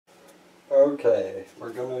Okay, we're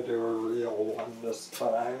gonna do a real one this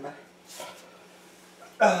time.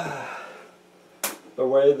 The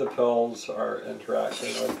way the pills are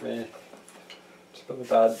interacting with me, it's been a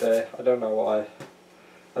bad day. I don't know why.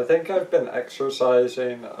 I think I've been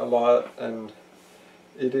exercising a lot and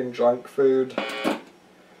eating junk food.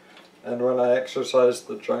 And when I exercise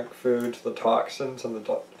the junk food, the toxins in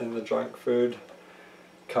the junk food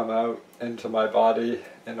come out into my body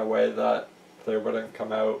in a way that they wouldn't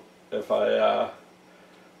come out if I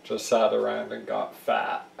just sat around and got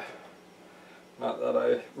fat. Not that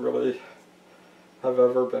I really have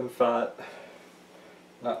ever been fat.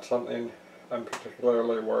 Not something I'm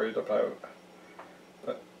particularly worried about.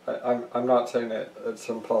 But I'm not saying it's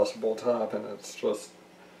impossible to happen. It's just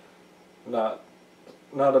not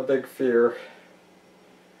a big fear.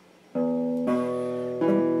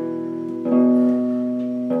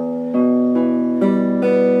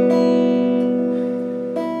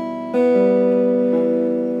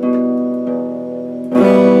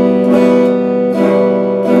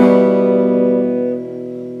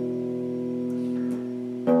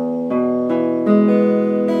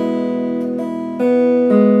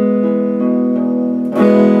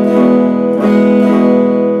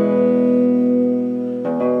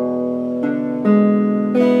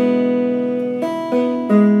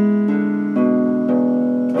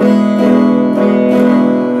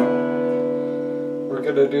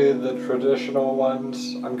 To do the traditional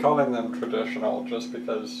ones. I'm calling them traditional just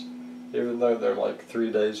because even though they're like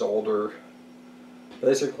 3 days older,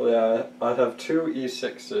 basically I have two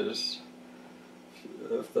E6s,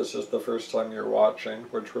 if this is the first time you're watching,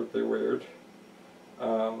 which would be weird.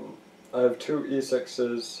 I have two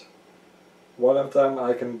E6s. One of them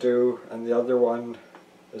I can do and the other one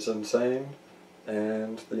is insane,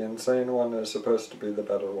 and the insane one is supposed to be the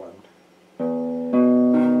better one.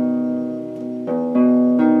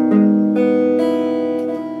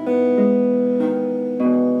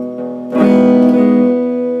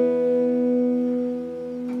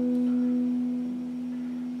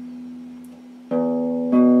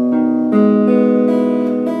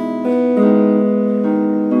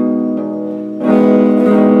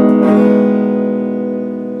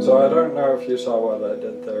 So I don't know if you saw what I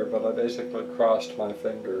did there, but I basically crossed my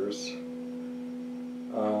fingers.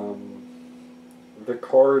 The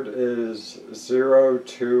chord is 0,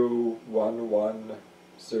 2, 1, 1,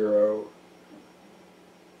 0.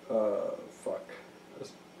 Fuck.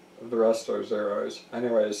 The rest are zeros.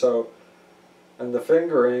 Anyway, so, and the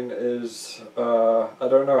fingering is, I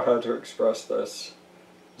don't know how to express this.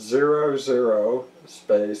 0, 0,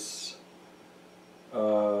 space,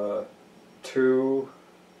 2,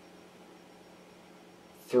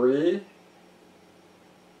 3,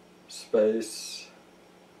 space,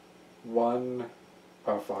 1,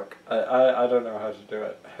 oh fuck, I don't know how to do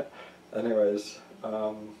it. Anyways,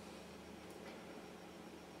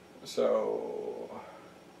 so,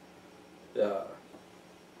 yeah,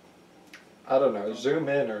 I don't know, zoom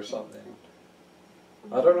in or something.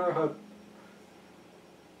 I don't know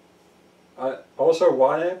how, also,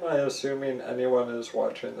 why am I assuming anyone is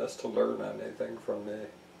watching this to learn anything from me?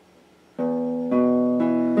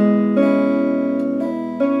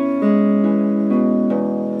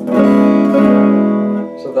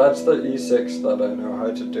 So that's the E6 that I know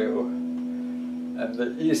how to do. And the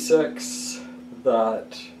E6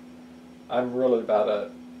 that I'm really bad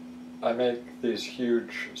at, I make these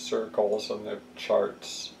huge circles in the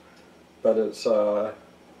charts, but it's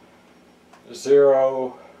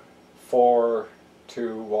 0, 4,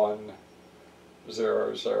 2, 1,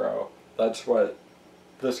 0, 0. That's what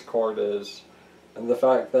this chord is. And the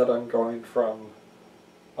fact that I'm going from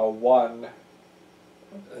a 1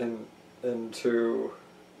 into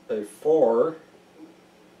a 4,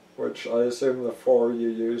 which I assume the 4 you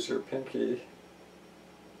use your pinky,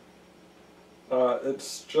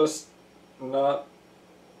 it's just not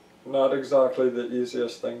exactly the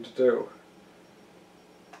easiest thing to do.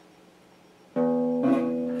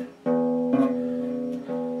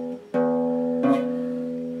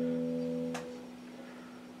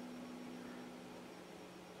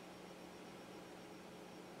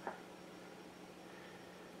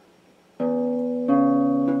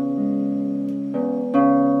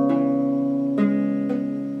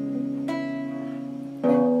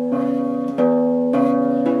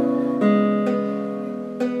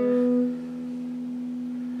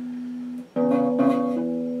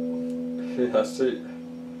 Yeah, see.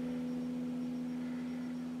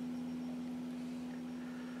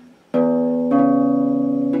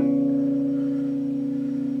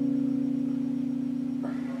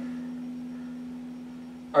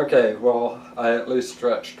 Okay, well, I at least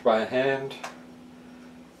stretched my hand.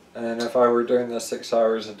 And if I were doing this 6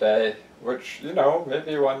 hours a day, which, you know,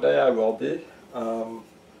 maybe one day I will be,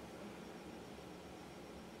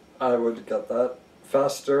 I would get that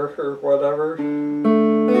faster or whatever.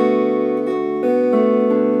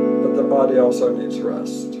 But the body also needs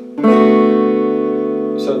rest.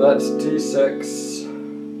 So that's D6,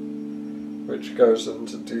 which goes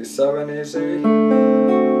into D7 easy,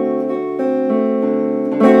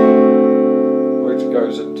 which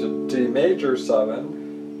goes into D major 7.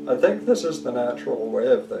 I think this is the natural way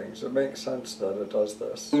of things. It makes sense that it does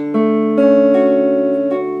this.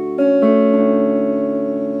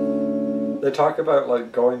 They talk about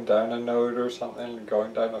like going down a note or something,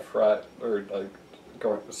 going down a fret, or like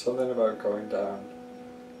something about going down.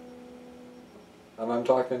 And I'm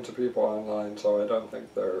talking to people online, so I don't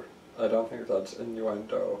think that's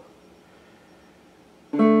innuendo.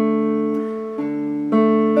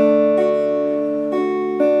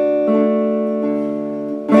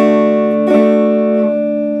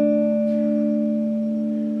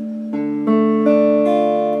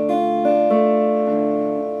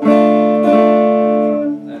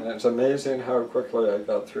 It's amazing how quickly I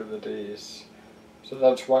got through the Ds. So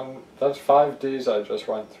that's 5 Ds I just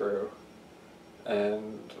went through.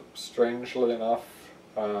 And strangely enough,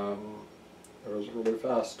 it was really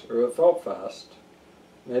fast, or it felt fast.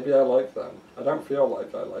 Maybe I like them. I don't feel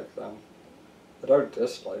like I like them. I don't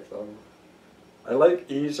dislike them. I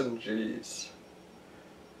like E's and G's.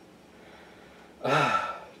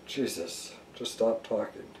 Jesus, just stop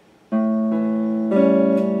talking.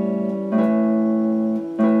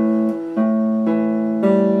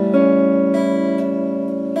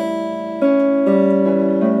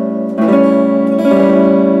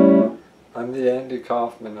 I'm the Andy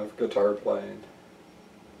Kaufman of guitar playing.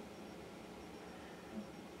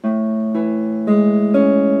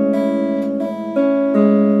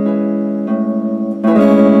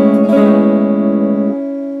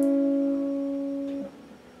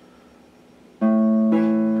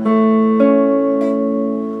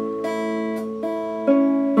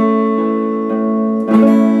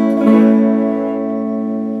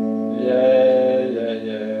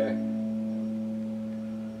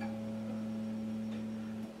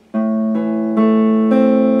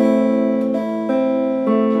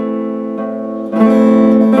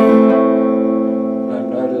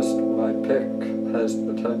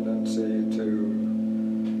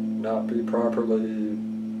 Properly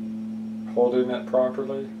holding it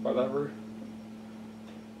properly, whatever.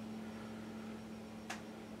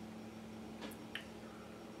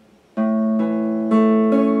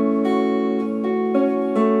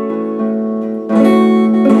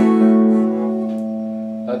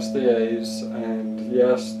 That's the A's, and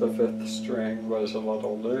yes, the 5th string was a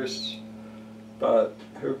little loose, but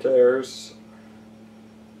who cares?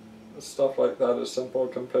 Stuff like that is simple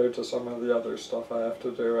compared to some of the other stuff I have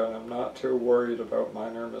to do, and I'm not too worried about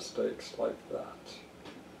minor mistakes like that.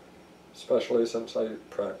 Especially since I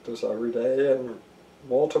practice every day and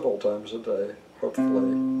multiple times a day,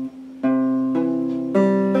 hopefully.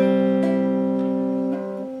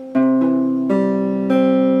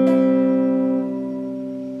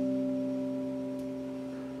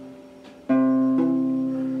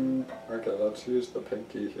 Okay, let's use the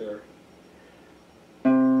pinky here.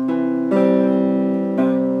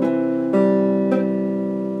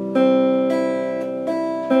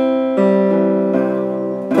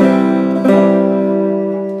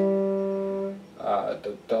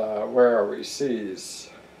 Where are we? C's.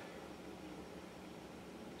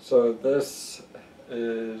 So this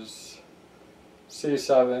is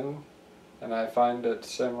C7, and I find it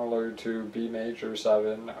similar to B major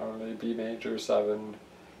 7, only B major 7,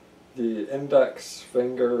 the index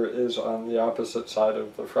finger is on the opposite side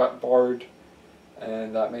of the fretboard,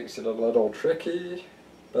 and that makes it a little tricky,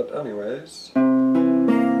 but anyways.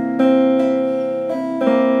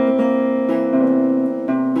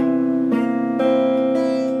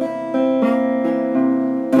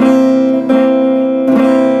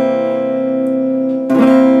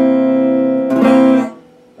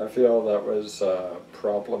 I feel that was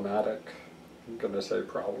problematic. I'm going to say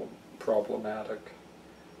problematic.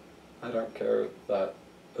 I don't care that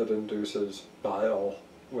it induces bile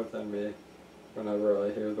within me whenever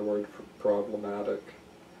I hear the word problematic.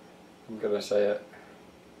 I'm going to say it.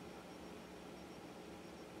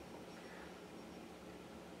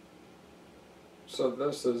 So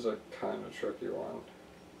this is a kind of tricky one.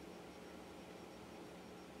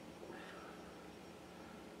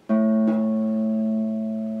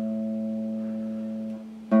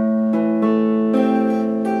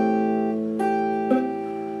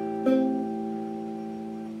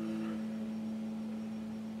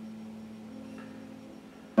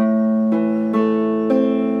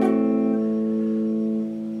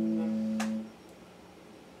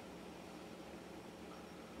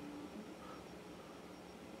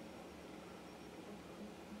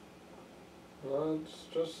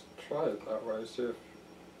 try it that way, see if...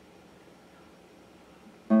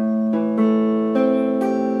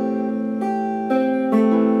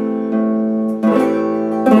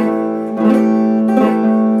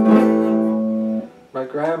 My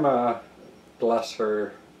grandma, bless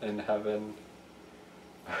her in heaven,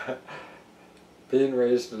 being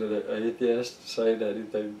raised an atheist, saying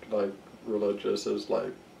anything like religious is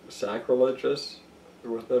like sacrilegious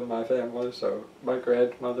within my family. So my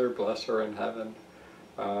grandmother, bless her in heaven,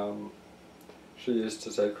 she used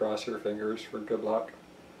to say cross your fingers for good luck.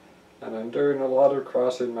 And I'm doing a lot of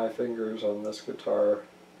crossing my fingers on this guitar,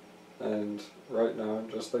 and right now I'm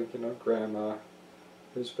just thinking of Grandma,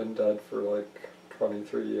 who's been dead for like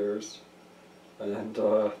 23 years, and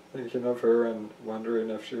thinking of her and wondering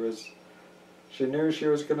if she knew she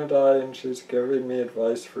was gonna die, and she's giving me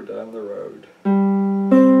advice for down the road.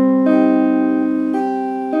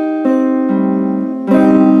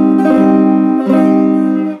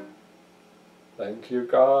 Thank you,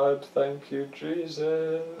 God. Thank you,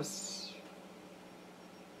 Jesus.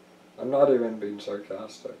 I'm not even being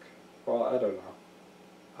sarcastic. Well, I don't know.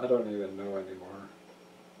 I don't even know anymore.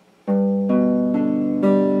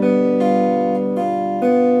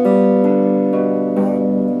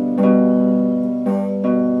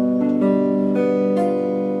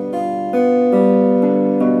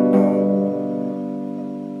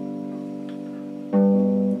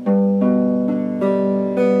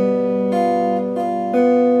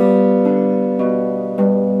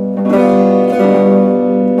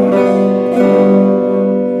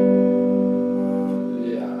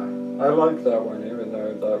 That one, even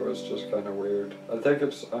though that was just kind of weird. I think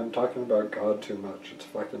I'm talking about God too much. It's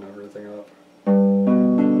fucking everything up.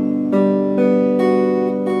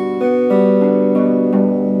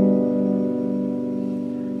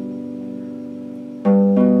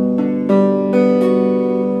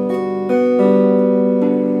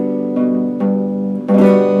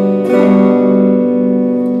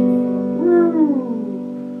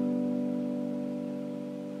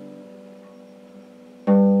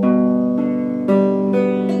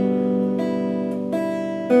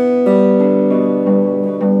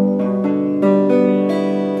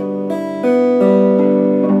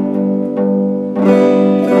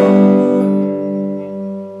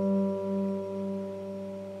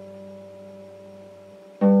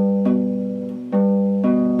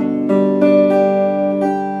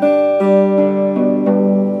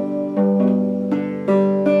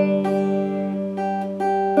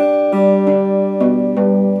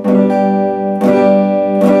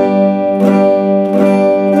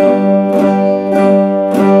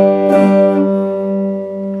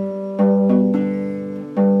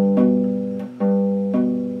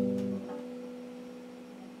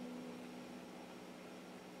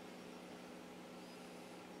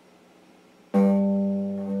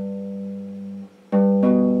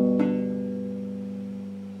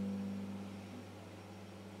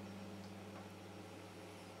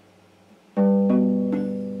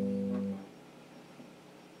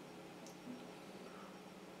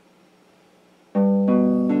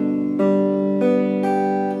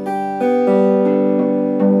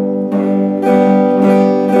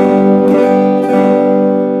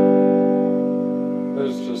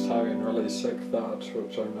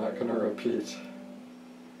 Which I'm not going to repeat,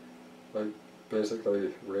 like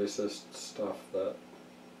basically racist stuff. That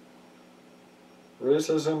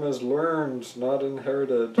racism is learned, not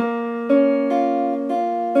inherited.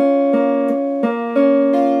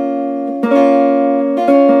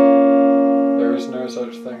 There is no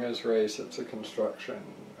such thing as race, it's a construction.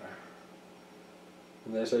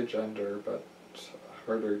 And they say gender, but it's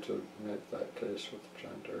harder to make that case with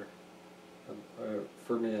gender.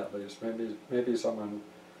 For me at least, maybe someone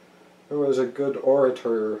who is a good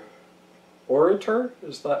orator,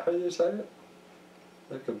 is that how you say it?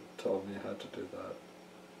 They could tell me how to do that.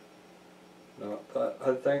 No, that,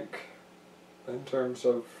 I think in terms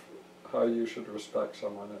of how you should respect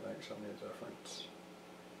someone, it makes any difference.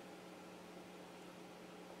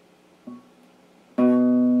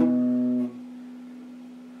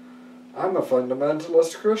 I'm a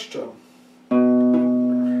fundamentalist Christian.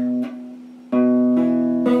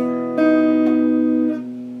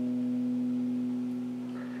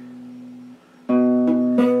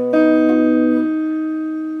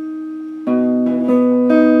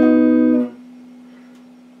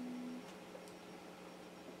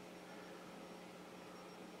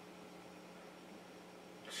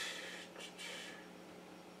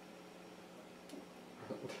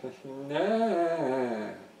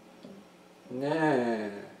 Nah.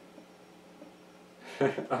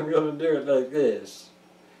 I'm gonna do it like this.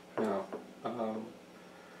 No.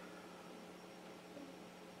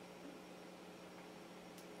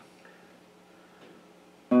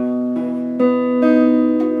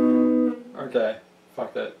 Okay,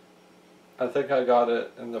 fuck it. I think I got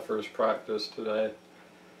it in the first practice today.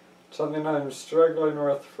 Something I'm struggling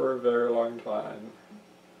with for a very long time.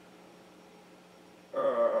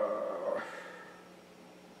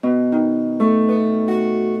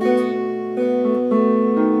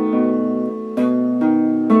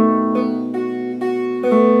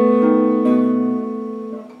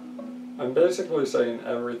 I'm basically saying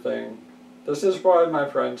everything. This is why my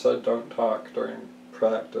friend said don't talk during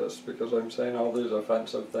practice, because I'm saying all these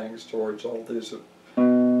offensive things towards all these,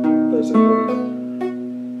 basically.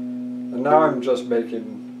 And now I'm just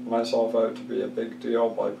making myself out to be a big deal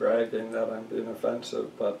by bragging that I'm being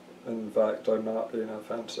offensive, but in fact I'm not being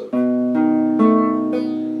offensive.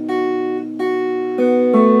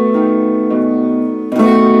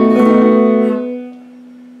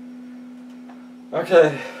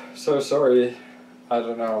 Okay, so sorry. I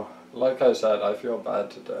don't know. Like I said, I feel bad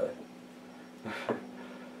today.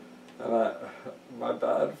 And my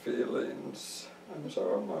bad feelings. I'm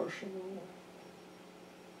so emotional.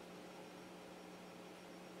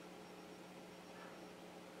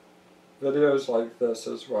 Videos like this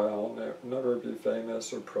is why I'll never be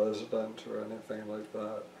famous or president or anything like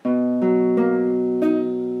that.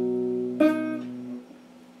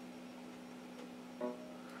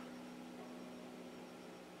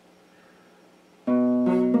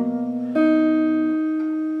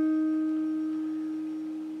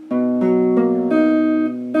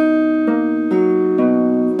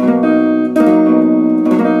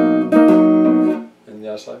 And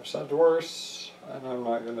yes, I've said worse, and I'm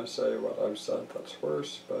not going to say what I've said that's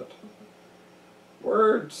worse, but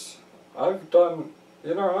words. I've done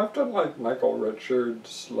like Michael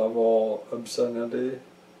Richards level obscenity.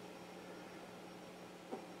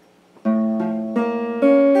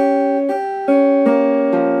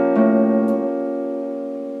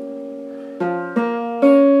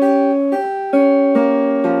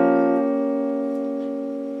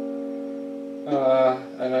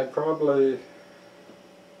 And I probably,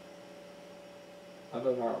 I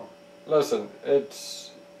don't know. Listen,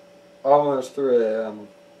 it's almost 3 a.m.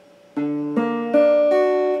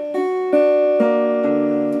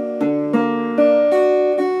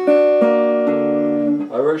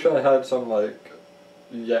 I wish I had some like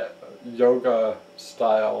yoga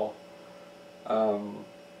style,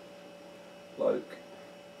 like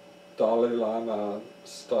Dalai Lama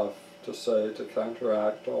stuff to say to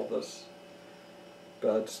counteract all this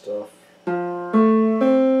bad stuff.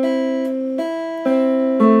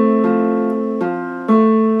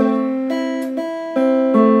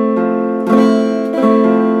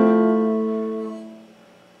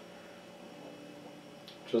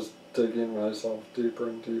 Just digging myself deeper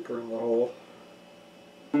and deeper in the hole.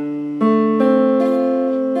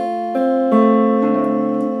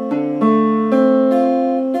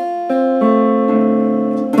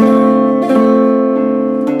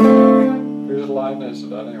 Whose line is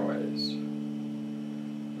it anyways?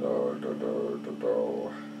 Do, do, do, do,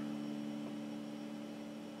 do.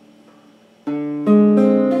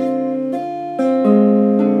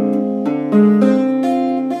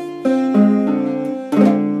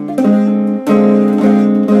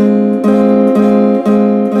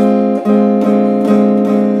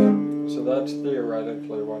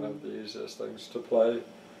 Theoretically one of the easiest things to play,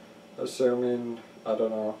 assuming, I don't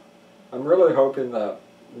know, I'm really hoping that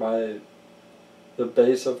the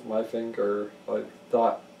base of my finger, like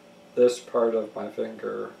this part of my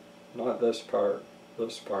finger, not this part,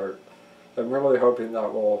 I'm really hoping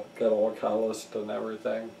that will get all calloused and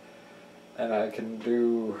everything, and I can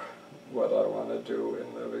do what I want to do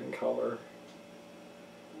in living color.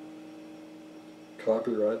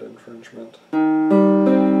 Copyright infringement.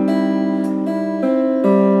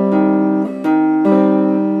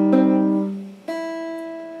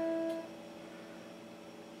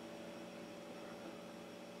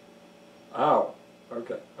 Ow.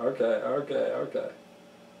 Okay.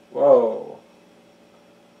 Whoa.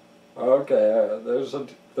 Okay,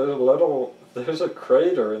 there's a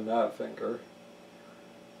crater in that finger.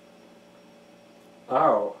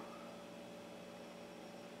 Ow.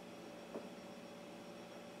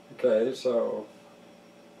 Okay, so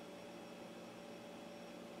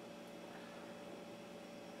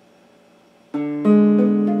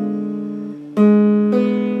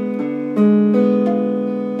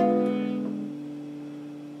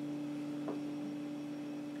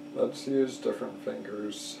let's use different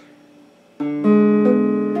fingers.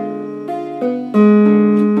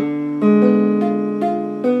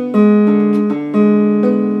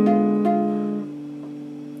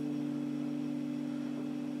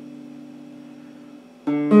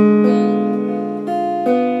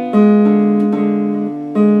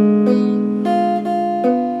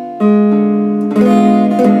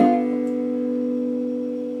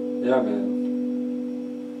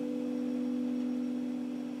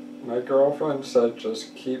 My girlfriend said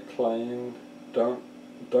just keep playing. Don't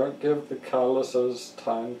give the calluses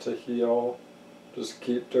time to heal. Just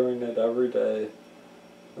keep doing it every day.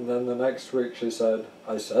 And then the next week she said,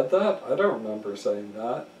 I said that? I don't remember saying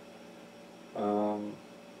that.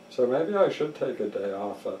 So maybe I should take a day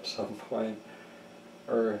off at some point.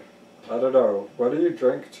 Or, I don't know. What do you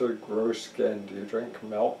drink to grow skin? Do you drink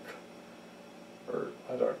milk? Or,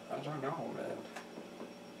 I don't know, man.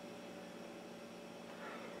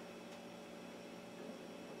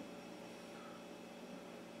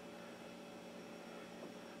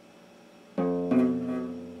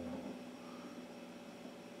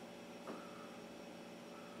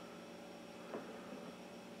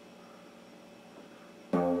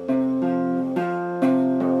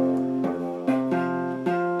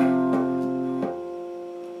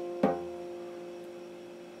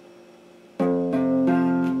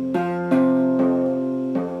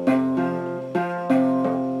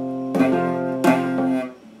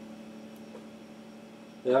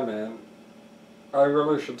 Yeah, man. I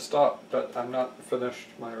really should stop, but I'm not finished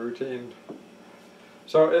my routine.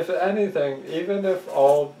 So if anything, even if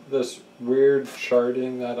all this weird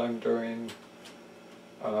charting that I'm doing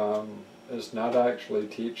is not actually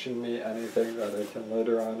teaching me anything that I can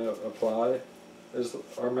later on apply,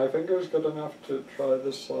 are my fingers good enough to try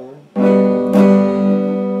this song?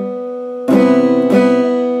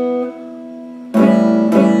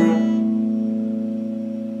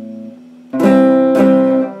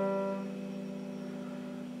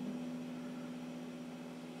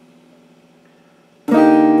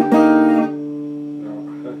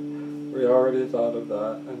 We already thought of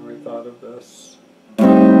that, and we thought of this.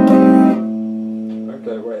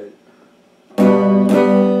 Okay, wait.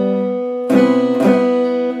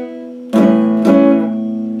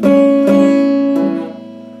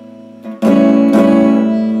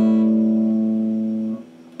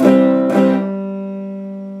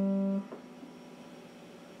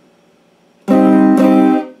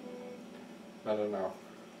 I don't know.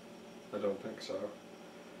 I don't think so.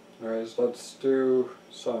 Anyways, let's do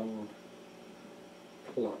some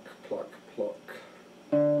pluck, pluck, pluck.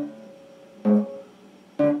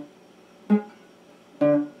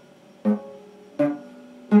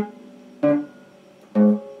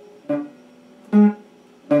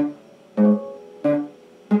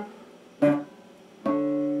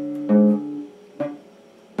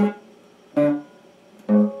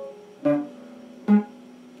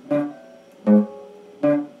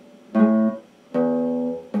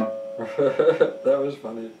 That was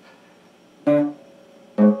funny.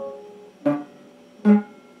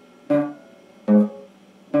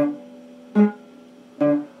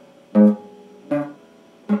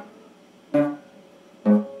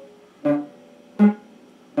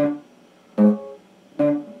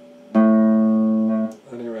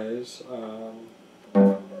 Anyways,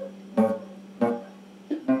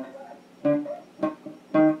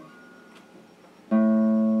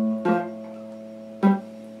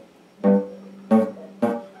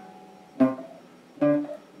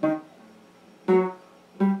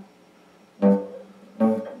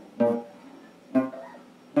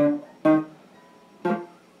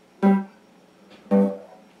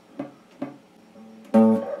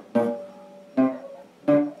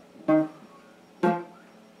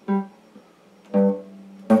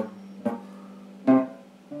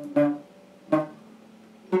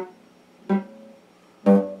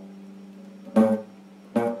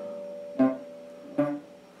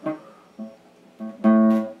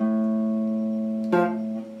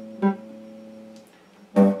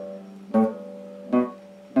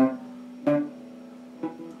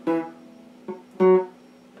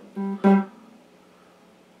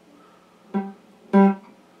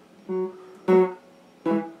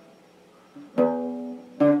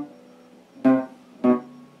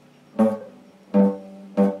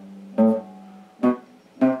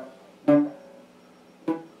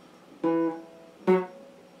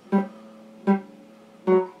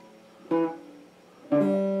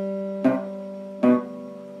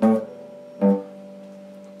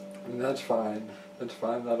 that's fine. It's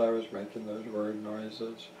fine that I was making those word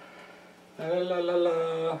noises. La la la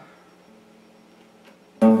la.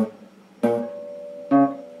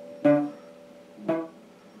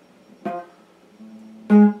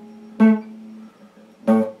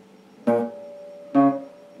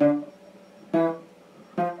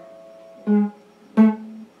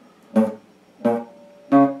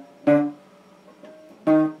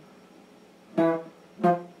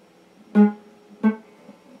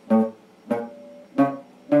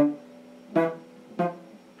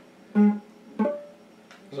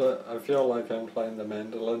 So I feel like I'm playing the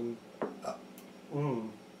mandolin.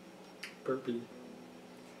 letter B.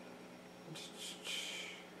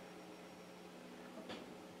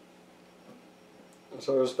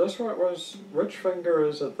 So is this what was, which finger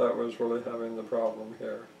is it that was really having the problem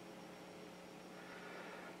here?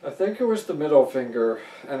 I think it was the middle finger,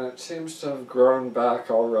 and it seems to have grown back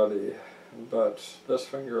already, but this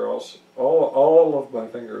finger also, all of my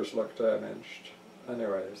fingers look damaged.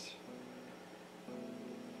 Anyways.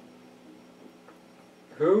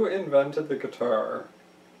 Who invented the guitar?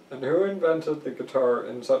 And who invented the guitar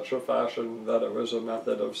in such a fashion that it was a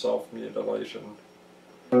method of self-mutilation?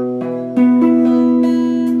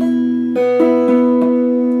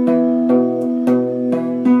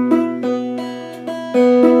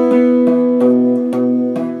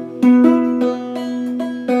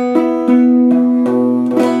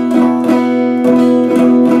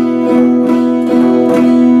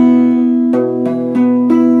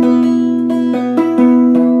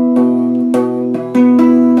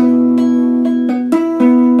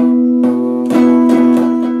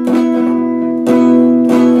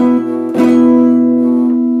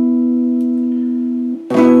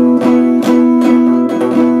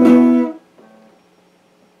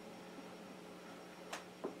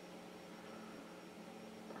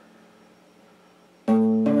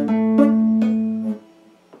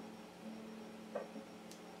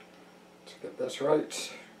 Get this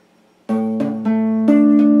right.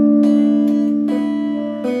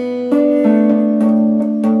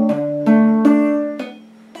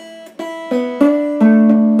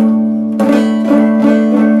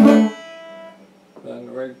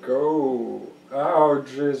 Then we go. Oh,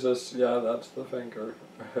 Jesus. Yeah, that's the finger.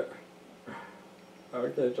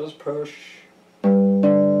 Okay, just push.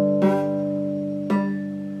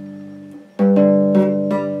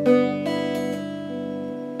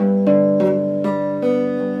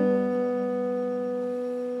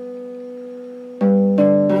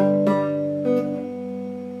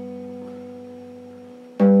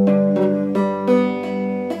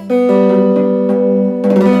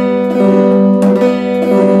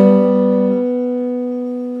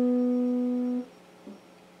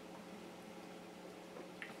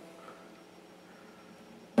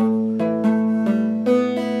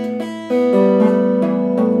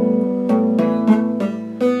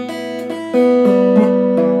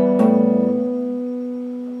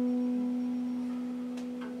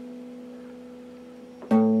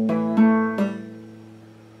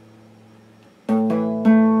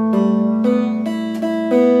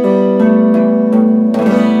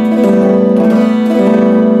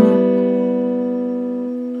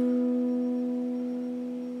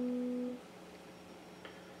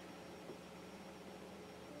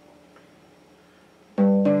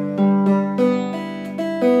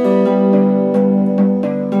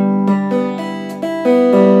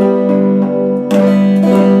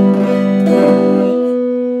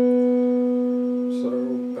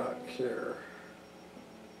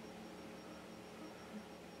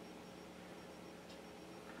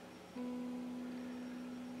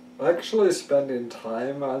 Actually spending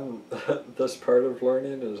time on this part of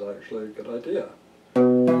learning is actually a good idea.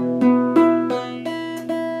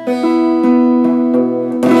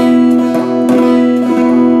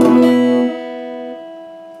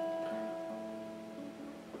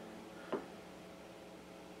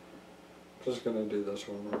 Just gonna do this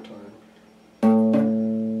one more time.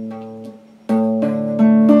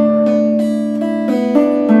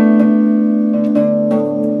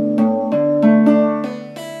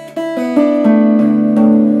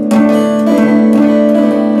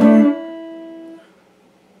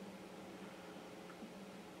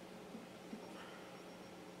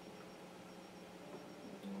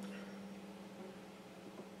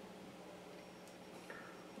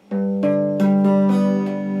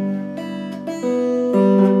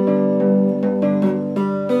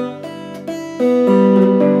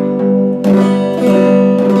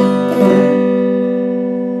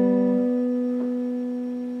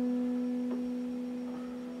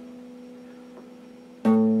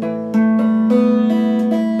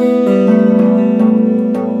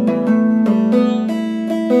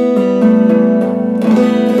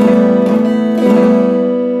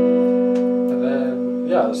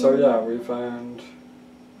 So yeah, we found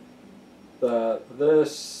that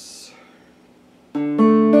this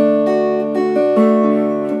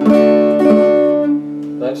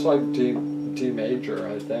that's like D major,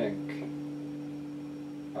 I think.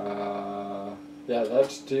 Yeah,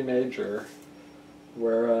 that's D major.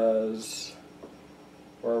 Whereas,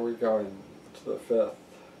 where are we going? To the fifth.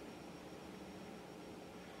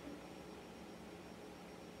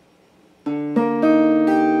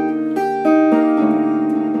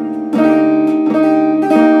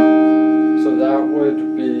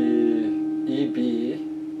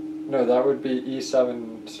 be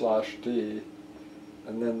E7/D,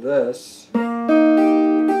 and then this would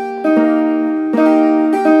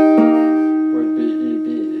be EB,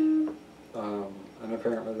 and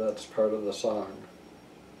apparently that's part of the song,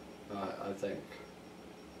 I think.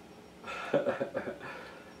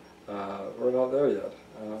 We're not there yet.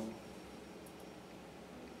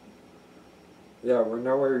 Yeah, we're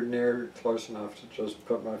nowhere near close enough to just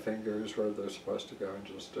put my fingers where they're supposed to go and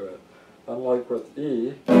just do it. Unlike with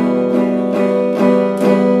E, I can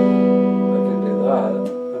do that,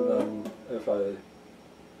 and then if I...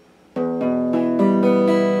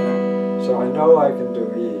 So I know I can do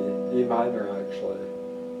E minor actually.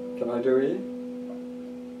 Can I do E?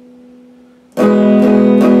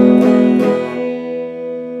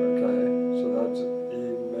 Okay, so that's E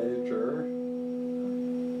major.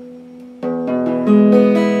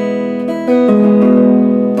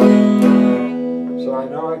 So I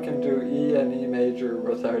know I can do E and E major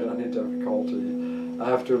without any difficulty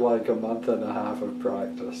after like a month and a half of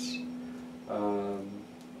practice.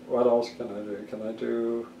 What else can I do? Can I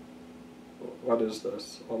do... What is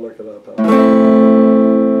this? I'll look it up.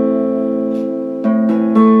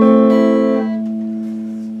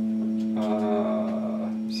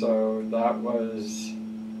 So that was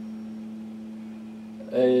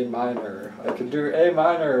A minor. I can do A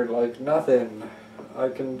minor like nothing. I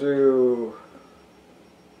can do...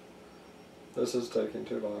 This is taking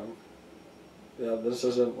too long. Yeah, this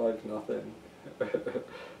isn't like nothing.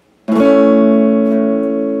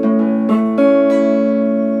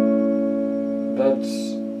 That's...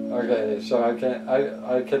 Okay, so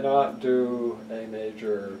I cannot do A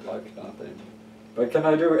major like nothing. But can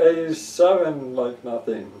I do A7 like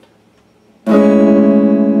nothing?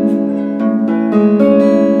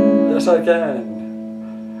 Yes, I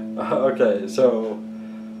can. Okay, so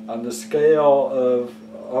on the scale of...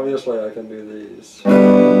 Obviously I can do these.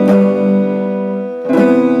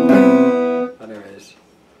 Anyways.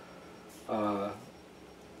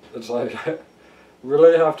 It's like...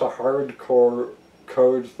 really have to hardcore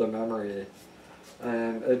code the memory.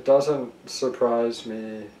 And it doesn't surprise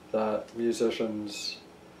me that musicians,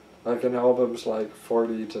 like an album's like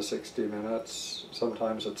 40 to 60 minutes,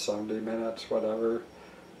 sometimes it's 70 minutes, whatever.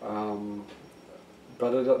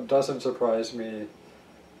 But it doesn't surprise me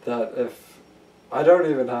that if I don't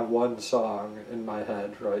even have one song in my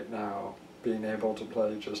head right now, being able to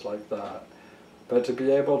play just like that, but to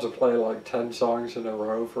be able to play like 10 songs in a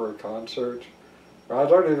row for a concert, I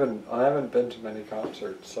haven't been to many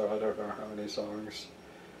concerts, so I don't know how many songs.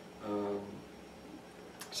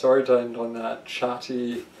 Sorry to end on that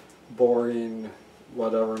chatty, boring,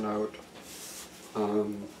 whatever note.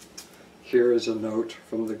 Here is a note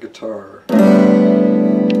from the guitar.